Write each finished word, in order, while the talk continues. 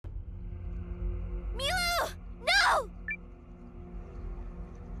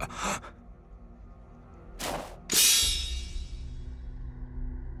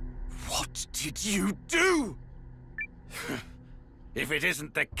What did you do? If it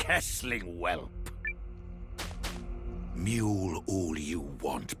isn't the Kessling whelp. Mule all you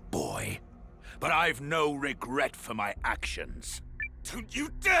want, boy. But I've no regret for my actions. Don't you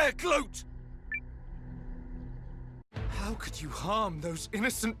dare gloat! How could you harm those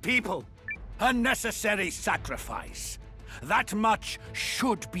innocent people? A necessary sacrifice. That much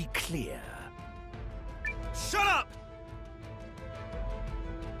should be clear. Shut up!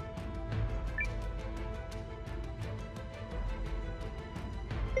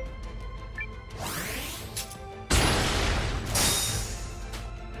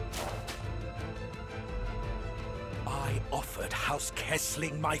 I offered House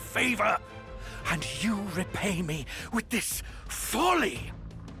Kessling my favor, and you repay me with this folly!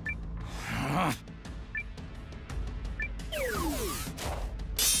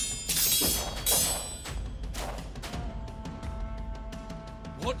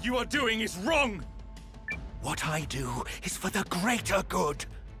 What you are doing is wrong! What I do is for the greater good.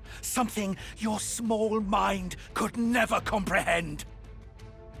 Something your small mind could never comprehend.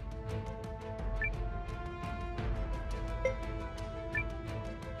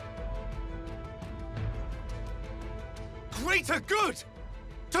 Greater good!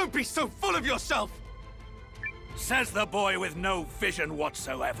 Don't be so full of yourself! Says the boy with no vision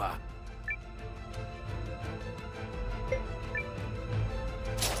whatsoever.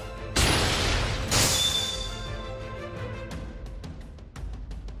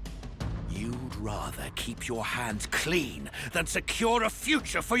 You'd rather keep your hands clean than secure a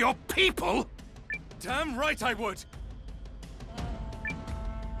future for your people? Damn right I would!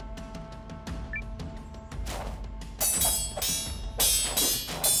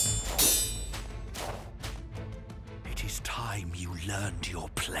 It is time you learned your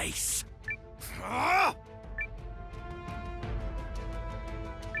place.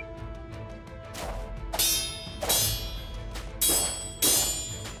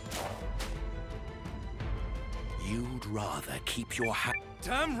 You'd rather keep your hand...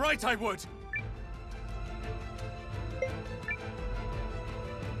 Damn right I would!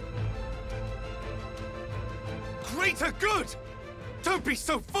 Greater good! Don't be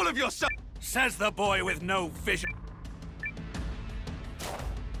so full of yourself! Says the boy with no vision.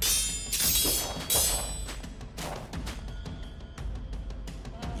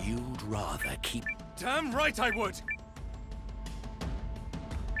 You'd rather keep... Damn right I would!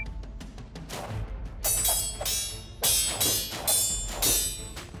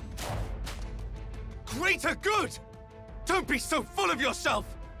 Greater good! Don't be so full of yourself!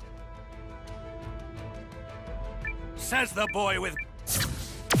 Says the boy with...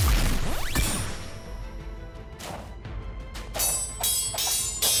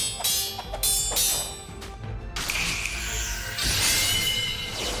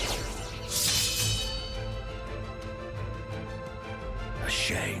 A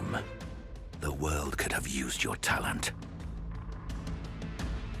shame. The world could have used your talent.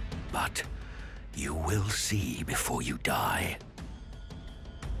 But you will see before you die.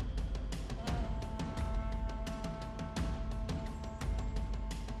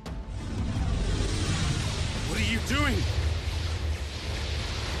 What are you doing?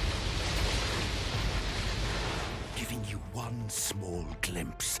 Giving you one small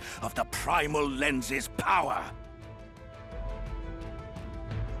glimpse of the primal lens's power.